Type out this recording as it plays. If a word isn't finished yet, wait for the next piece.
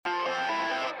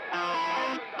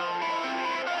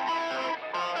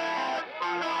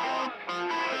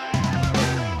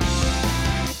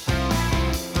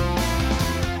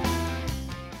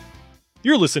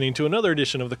You're listening to another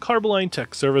edition of the Carboline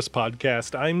Tech Service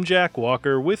Podcast. I'm Jack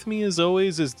Walker. With me, as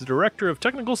always, is the Director of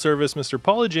Technical Service, Mr.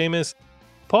 Paul James.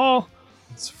 Paul,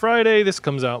 it's Friday. This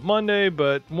comes out Monday,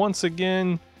 but once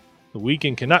again, the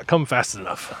weekend cannot come fast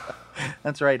enough.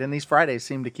 That's right, and these Fridays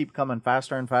seem to keep coming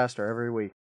faster and faster every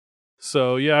week.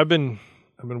 So yeah, I've been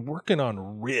working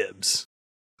on ribs,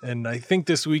 and I think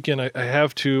this weekend I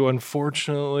have to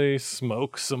unfortunately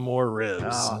smoke some more ribs.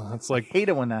 Oh, it's like I hate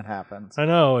it when that happens. I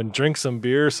know, and drink some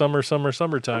beer,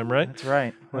 summertime, right? That's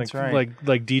right. That's right.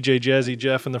 Like DJ Jazzy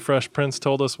Jeff and the Fresh Prince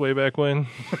told us way back when.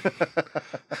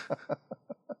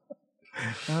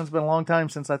 Well, it's been a long time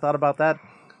since I thought about that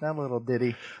little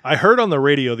ditty. I heard on the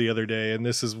radio the other day, and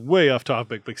this is way off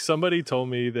topic, but somebody told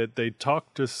me that they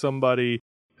talked to somebody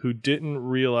who didn't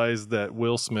realize that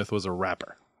Will Smith was a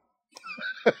rapper.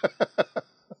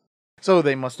 So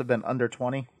they must have been under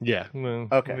 20? Yeah.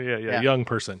 Okay. Yeah. Young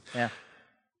person. Yeah.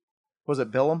 Was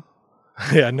it Billum?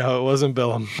 Yeah, no, it wasn't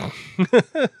Billum.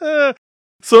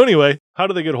 So anyway, how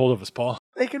do they get a hold of us, Paul?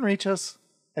 They can reach us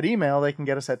at email. They can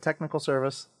get us at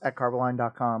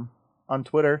technicalservice@carboline.com. On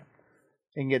Twitter,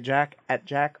 you can get Jack at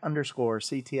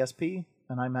Jack_CTSP,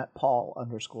 and I'm at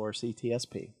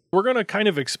Paul_CTSP. We're going to kind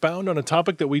of expound on a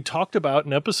topic that we talked about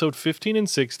in episode 15 and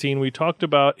 16. We talked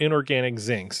about inorganic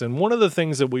zincs. And one of the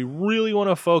things that we really want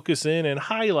to focus in and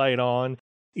highlight on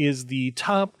is the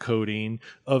top coating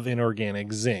of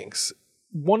inorganic zincs.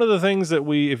 One of the things that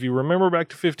if you remember back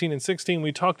to 15 and 16,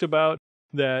 we talked about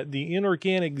that the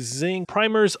inorganic zinc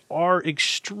primers are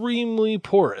extremely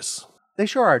porous. They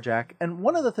sure are, Jack. And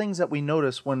one of the things that we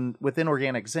notice with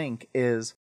inorganic zinc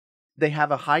is they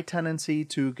have a high tendency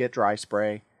to get dry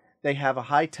spray. They have a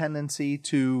high tendency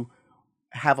to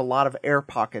have a lot of air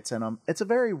pockets in them. It's a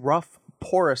very rough,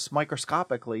 porous,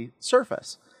 microscopically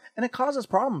surface. And it causes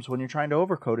problems when you're trying to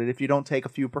overcoat it if you don't take a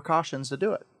few precautions to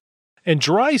do it. And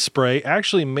dry spray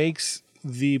actually makes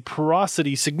the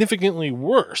porosity significantly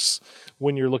worse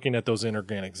when you're looking at those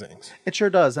inorganic zincs. It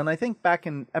sure does. And I think back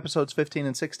in episodes 15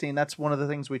 and 16, that's one of the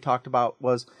things we talked about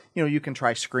was, you can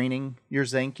try screening your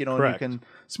zinc, and you can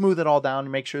smooth it all down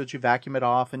and make sure that you vacuum it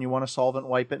off, and you want to solvent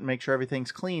wipe it and make sure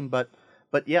everything's clean. But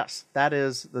yes, that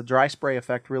is the dry spray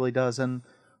effect really does. And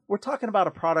we're talking about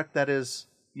a product that is,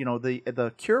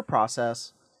 the cure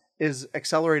process is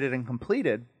accelerated and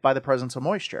completed by the presence of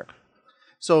moisture.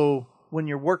 So when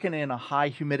you're working in a high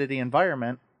humidity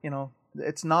environment,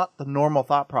 it's not the normal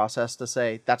thought process to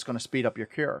say that's going to speed up your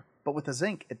cure. But with the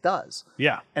zinc, it does.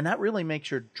 Yeah. And that really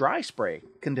makes your dry spray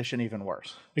condition even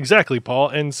worse. Exactly, Paul.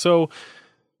 And so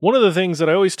one of the things that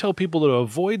I always tell people to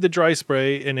avoid the dry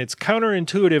spray, and it's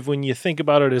counterintuitive when you think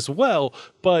about it as well,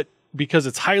 but because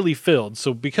it's highly filled.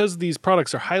 So because these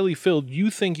products are highly filled,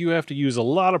 you think you have to use a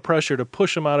lot of pressure to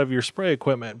push them out of your spray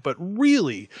equipment. But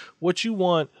really, what you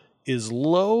want is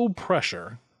low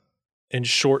pressure and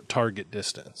short target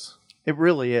distance. It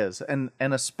really is. And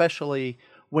especially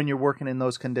when you're working in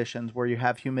those conditions where you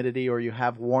have humidity or you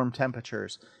have warm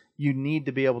temperatures, you need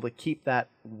to be able to keep that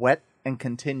wet and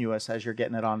continuous as you're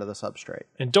getting it onto the substrate.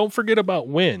 And don't forget about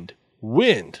wind.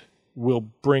 Wind will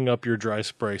bring up your dry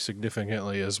spray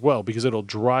significantly as well because it'll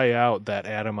dry out that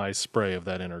atomized spray of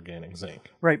that inorganic zinc.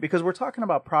 Right, because we're talking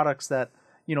about products that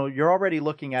you're already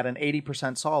looking at an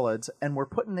 80% solids, and we're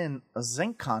putting in a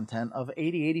zinc content of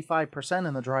 80-85%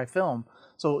 in the dry film.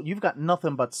 So you've got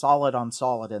nothing but solid on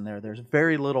solid in there. There's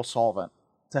very little solvent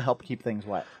to help keep things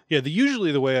wet. Yeah,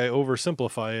 usually the way I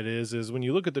oversimplify it is when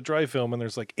you look at the dry film and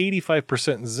there's like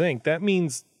 85% zinc, that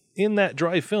means in that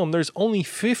dry film there's only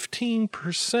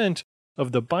 15%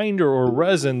 of the binder or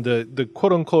resin, the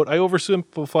quote-unquote, I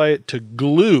oversimplify it to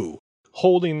glue,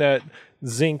 holding that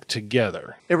zinc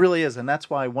together. It really is, and that's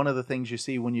why one of the things you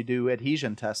see when you do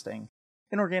adhesion testing,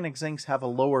 inorganic zincs have a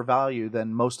lower value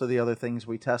than most of the other things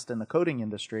we test in the coating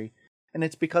industry, and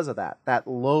it's because of that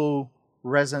low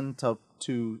resin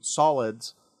to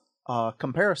solids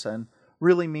comparison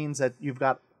really means that you've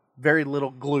got very little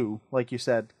glue, like you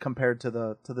said, compared to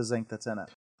the zinc that's in it.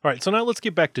 All right, so now let's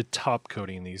get back to top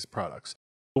coating these products.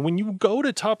 When you go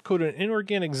to top coat an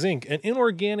inorganic zinc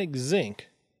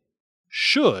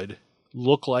should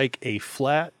look like a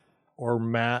flat or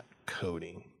matte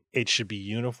coating. It should be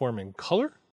uniform in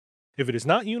color. If it is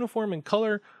not uniform in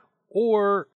color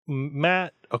or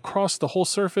matte across the whole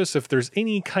surface, if there's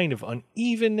any kind of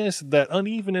unevenness, that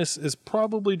unevenness is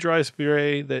probably dry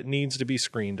spray that needs to be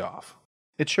screened off.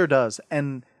 It sure does.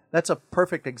 And that's a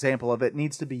perfect example of it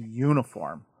needs to be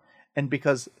uniform. And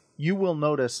because you will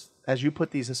notice as you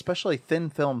put these, especially thin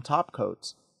film top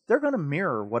coats, they're going to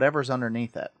mirror whatever's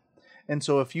underneath it. And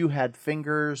so if you had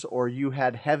fingers or you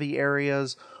had heavy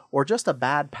areas or just a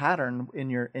bad pattern in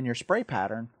your spray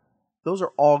pattern, those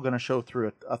are all going to show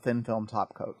through a thin film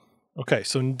top coat. Okay,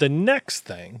 so the next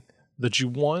thing that you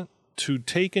want to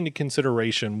take into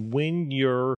consideration when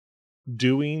you're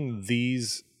doing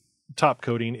these top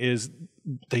coating is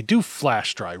they do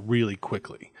flash dry really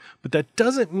quickly, but that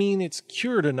doesn't mean it's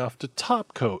cured enough to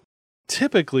top coat.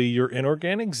 Typically, your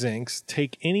inorganic zincs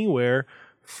take anywhere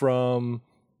from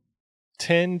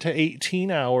 10 to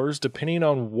 18 hours, depending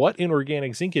on what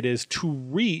inorganic zinc it is, to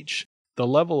reach the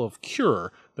level of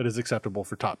cure that is acceptable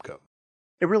for top coat.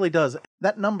 It really does.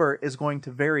 That number is going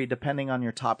to vary depending on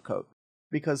your top coat,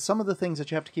 because some of the things that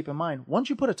you have to keep in mind, once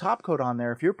you put a top coat on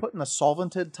there, if you're putting a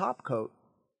solvented top coat,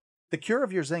 the cure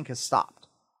of your zinc has stopped.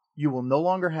 You will no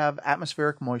longer have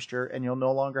atmospheric moisture, and you'll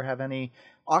no longer have any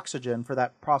oxygen for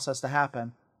that process to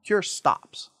happen. Cure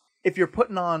stops. If you're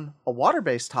putting on a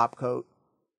water-based top coat,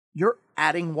 you're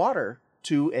adding water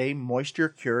to a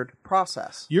moisture-cured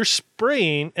process. You're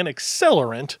spraying an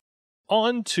accelerant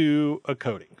onto a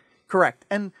coating. Correct.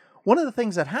 And one of the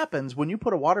things that happens when you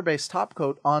put a water-based top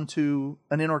coat onto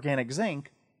an inorganic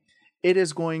zinc, it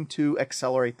is going to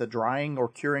accelerate the drying or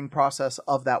curing process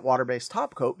of that water-based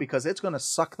top coat because it's going to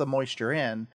suck the moisture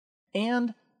in,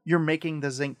 and you're making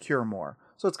the zinc cure more.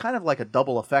 So it's kind of like a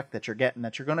double effect that you're getting,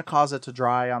 that you're going to cause it to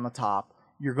dry on the top,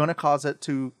 you're going to cause it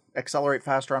to accelerate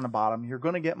faster on the bottom, you're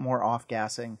going to get more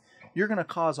off-gassing, you're going to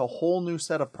cause a whole new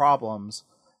set of problems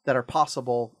that are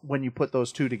possible when you put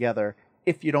those two together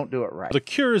if you don't do it right. The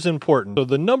cure is important. So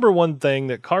the number one thing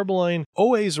that Carboline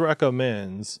always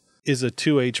recommends is a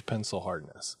 2H pencil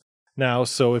hardness. Now,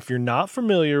 so if you're not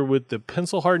familiar with the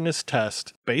pencil hardness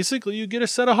test, basically you get a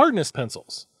set of hardness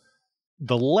pencils.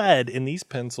 The lead in these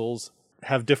pencils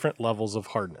have different levels of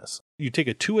hardness. You take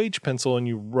a 2H pencil and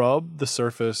you rub the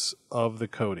surface of the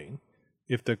coating.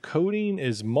 If the coating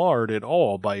is marred at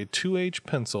all by a 2H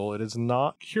pencil, it is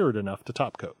not cured enough to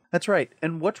top coat. That's right.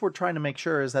 And what we're trying to make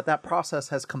sure is that that process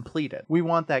has completed. We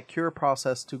want that cure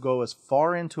process to go as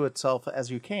far into itself as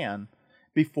you can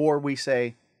before we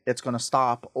say it's going to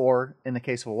stop, or in the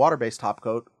case of a water-based top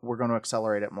coat, we're going to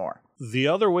accelerate it more. The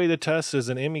other way to test is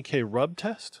an MEK rub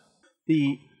test.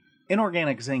 The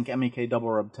inorganic zinc MEK double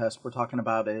rub test we're talking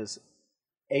about is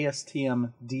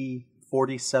ASTM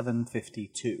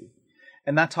D4752.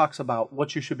 And that talks about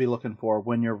what you should be looking for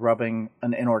when you're rubbing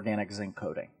an inorganic zinc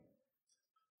coating.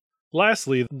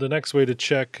 Lastly, the next way to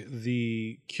check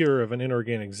the cure of an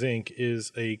inorganic zinc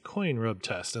is a coin rub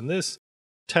test. And this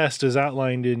test is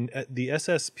outlined in the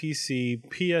SSPC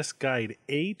PS Guide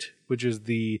 8, which is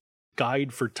the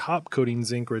guide for top coating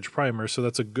zinc rich primers. So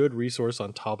that's a good resource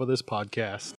on top of this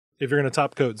podcast if you're going to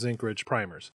top coat zinc rich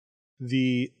primers.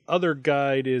 The other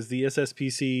guide is the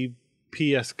SSPC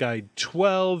PS Guide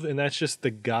 12, and that's just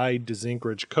the guide to zinc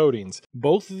rich coatings.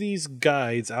 Both of these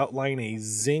guides outline a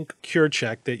zinc cure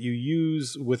check that you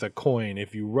use with a coin.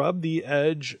 If you rub the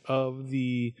edge of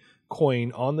the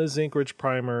coin on the zinc rich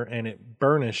primer and it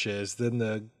burnishes, then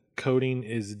the coating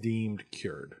is deemed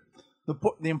cured.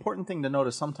 The important thing to note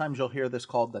is sometimes you'll hear this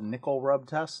called the nickel rub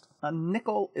test. A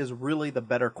nickel is really the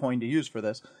better coin to use for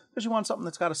this because you want something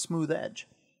that's got a smooth edge.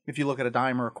 If you look at a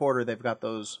dime or a quarter, they've got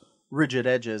those rigid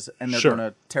edges and they're going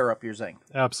to tear up your zinc.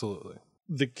 Absolutely.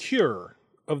 The cure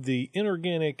of the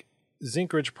inorganic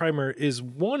zinc rich primer is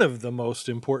one of the most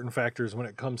important factors when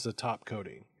it comes to top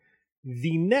coating.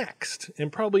 The next,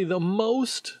 and probably the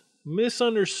most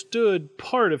misunderstood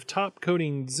part of top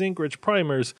coating zinc rich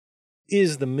primers,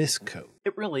 is the mist coat.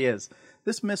 It really is.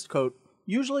 This mist coat,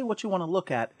 usually what you want to look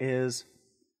at is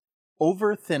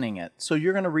over thinning it. So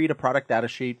you're going to read a product data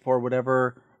sheet for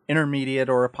whatever intermediate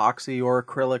or epoxy or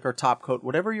acrylic or top coat,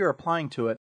 whatever you're applying to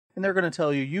it, and they're going to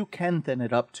tell you you can thin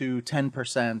it up to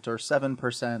 10% or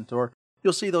 7%, or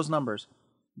you'll see those numbers.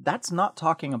 That's not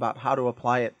talking about how to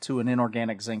apply it to an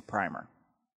inorganic zinc primer.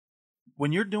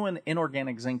 When you're doing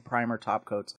inorganic zinc primer top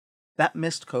coats, that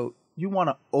mist coat, you want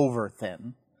to over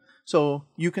thin. So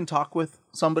you can talk with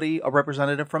somebody, a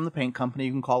representative from the paint company.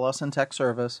 You can call us in tech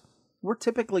service. We're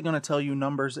typically going to tell you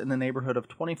numbers in the neighborhood of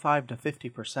 25 to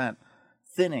 50%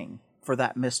 thinning for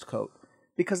that mist coat.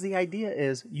 Because the idea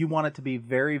is you want it to be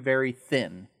very, very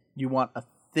thin. You want a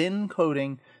thin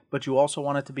coating, but you also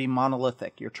want it to be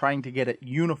monolithic. You're trying to get it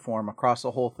uniform across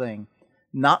the whole thing,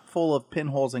 not full of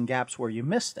pinholes and gaps where you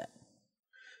missed it.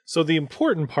 So the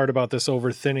important part about this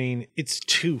over thinning, it's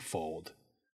twofold.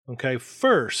 Okay,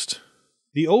 first,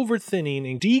 the over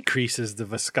thinning decreases the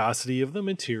viscosity of the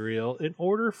material in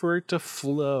order for it to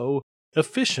flow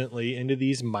efficiently into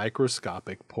these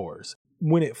microscopic pores.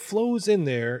 When it flows in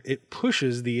there, it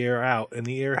pushes the air out, and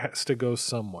the air has to go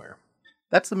somewhere.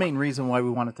 That's the main reason why we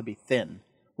want it to be thin.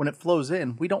 When it flows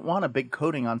in, we don't want a big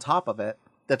coating on top of it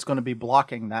that's going to be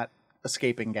blocking that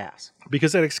escaping gas.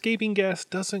 Because that escaping gas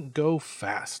doesn't go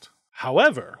fast.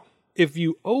 However, if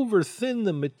you over-thin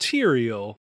the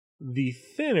material, the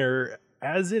thinner,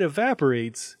 as it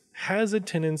evaporates, has a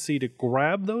tendency to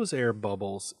grab those air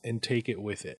bubbles and take it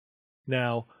with it.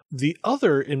 Now, the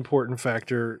other important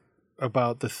factor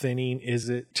about the thinning is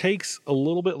it takes a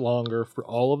little bit longer for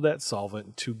all of that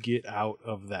solvent to get out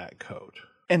of that coat.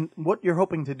 And what you're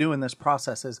hoping to do in this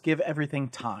process is give everything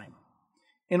time.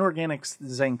 Inorganic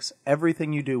zincs,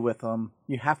 everything you do with them,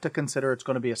 you have to consider it's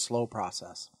going to be a slow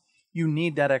process. You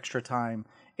need that extra time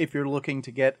if you're looking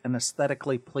to get an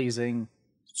aesthetically pleasing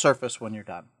surface when you're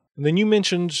done. And then you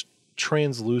mentioned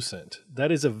translucent.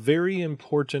 That is a very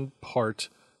important part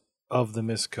of the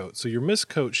mist coat. So your mist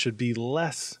coat should be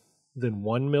less than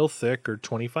 1 mil thick or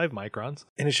 25 microns,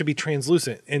 and it should be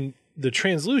translucent. And the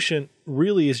translucent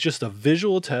really is just a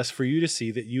visual test for you to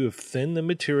see that you have thinned the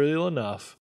material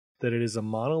enough that it is a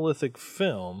monolithic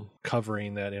film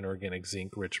covering that inorganic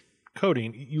zinc-rich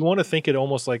coating. You want to think it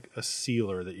almost like a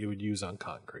sealer that you would use on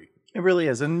concrete. It really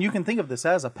is. And you can think of this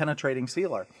as a penetrating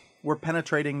sealer. We're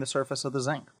penetrating the surface of the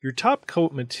zinc. Your top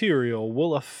coat material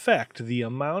will affect the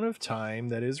amount of time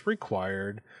that is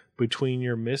required between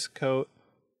your mist coat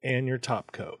and your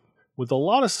top coat. With a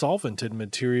lot of solvented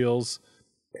materials,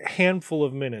 a handful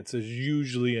of minutes is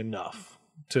usually enough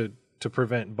to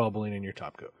prevent bubbling in your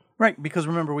top coat. Right, because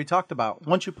remember we talked about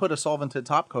once you put a solvented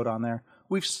top coat on there,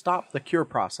 we've stopped the cure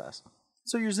process.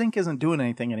 So your zinc isn't doing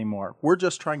anything anymore. We're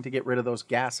just trying to get rid of those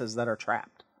gases that are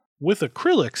trapped. With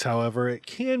acrylics, however, it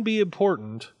can be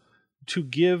important to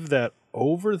give that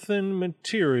over-thin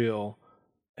material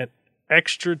an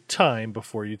extra time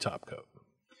before you top coat.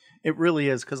 It really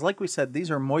is, because like we said,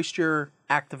 these are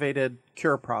moisture-activated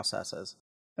cure processes.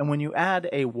 And when you add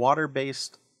a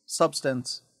water-based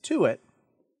substance to it,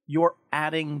 you're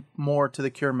adding more to the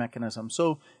cure mechanism.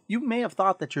 So you may have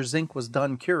thought that your zinc was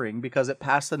done curing because it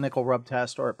passed the nickel rub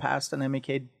test or it passed an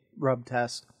MEK rub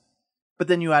test, but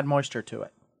then you add moisture to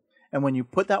it. And when you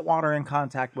put that water in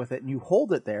contact with it and you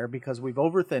hold it there because we've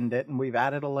over-thinned it and we've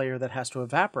added a layer that has to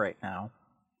evaporate now,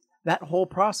 that whole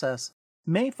process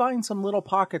may find some little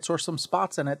pockets or some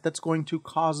spots in it that's going to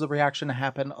cause the reaction to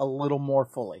happen a little more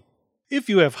fully. If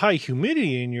you have high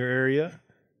humidity in your area,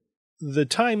 the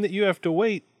time that you have to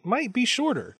wait might be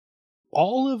shorter.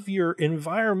 All of your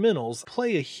environmentals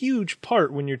play a huge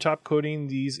part when you're top coating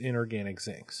these inorganic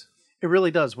zincs. It really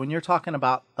does. When you're talking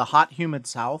about the hot, humid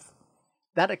south,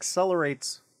 that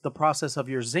accelerates the process of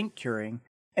your zinc curing,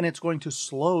 and it's going to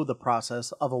slow the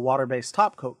process of a water-based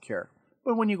top coat cure.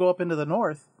 But when you go up into the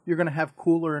north, you're going to have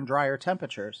cooler and drier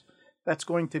temperatures. That's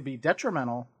going to be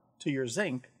detrimental to your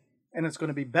zinc, and it's going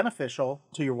to be beneficial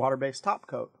to your water-based top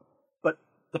coat. But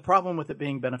the problem with it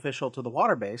being beneficial to the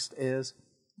water-based is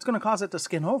it's going to cause it to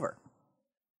skin over.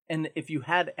 And if you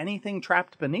had anything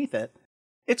trapped beneath it,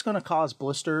 it's going to cause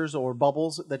blisters or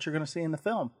bubbles that you're going to see in the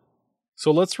film.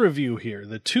 So let's review here.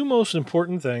 The two most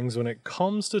important things when it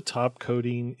comes to top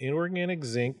coating inorganic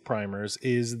zinc primers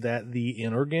is that the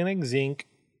inorganic zinc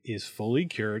is fully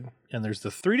cured, and there's the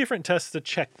 3 different tests to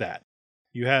check that.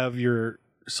 You have your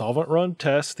solvent run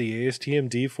test, the ASTM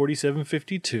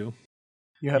D4752.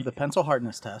 You have the pencil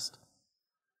hardness test.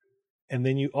 And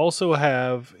then you also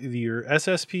have your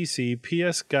SSPC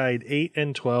PS Guide 8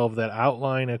 and 12 that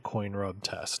outline a coin rub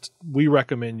test. We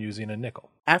recommend using a nickel.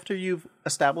 After you've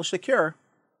established the cure,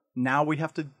 now we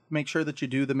have to make sure that you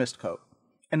do the mist coat.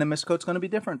 And the mist coat's going to be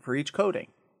different for each coating,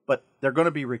 but they're going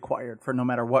to be required for no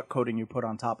matter what coating you put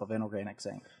on top of inorganic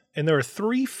zinc. And there are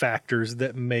 3 factors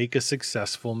that make a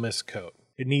successful mist coat.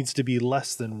 It needs to be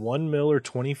less than 1 mil or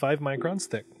 25 microns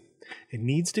thick. It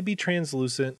needs to be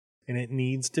translucent, and it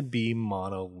needs to be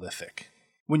monolithic.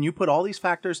 When you put all these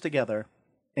factors together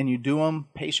and you do them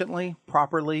patiently,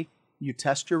 properly, you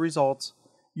test your results,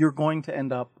 you're going to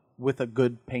end up with a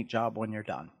good paint job when you're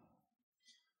done.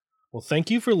 Well,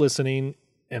 thank you for listening,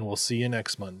 and we'll see you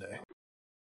next Monday.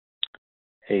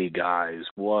 Hey guys,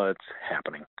 what's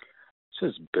happening? This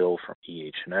is Bill from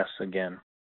EH&S again.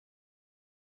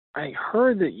 I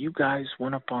heard that you guys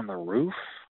went up on the roof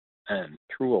and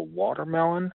threw a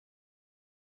watermelon.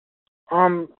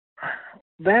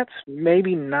 That's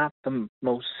maybe not the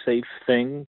most safe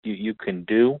thing you can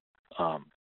do.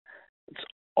 It's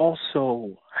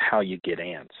also how you get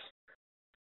ants.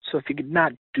 So if you could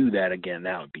not do that again,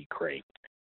 that would be great.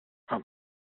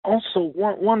 Also,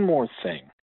 one more thing.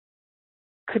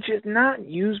 Could you not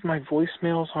use my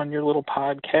voicemails on your little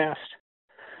podcast?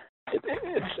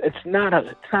 It's not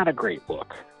a great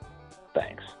look.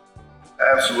 Thanks.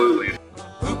 Absolutely.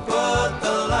 Who put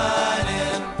the line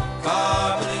in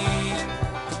Carboline?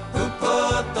 Who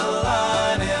put the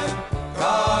line in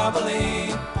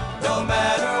Carboline? No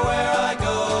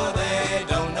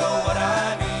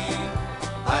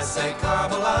say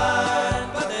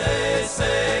Carboline, but they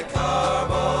say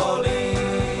Carboline.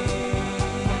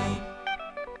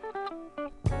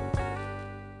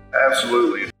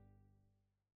 Absolutely.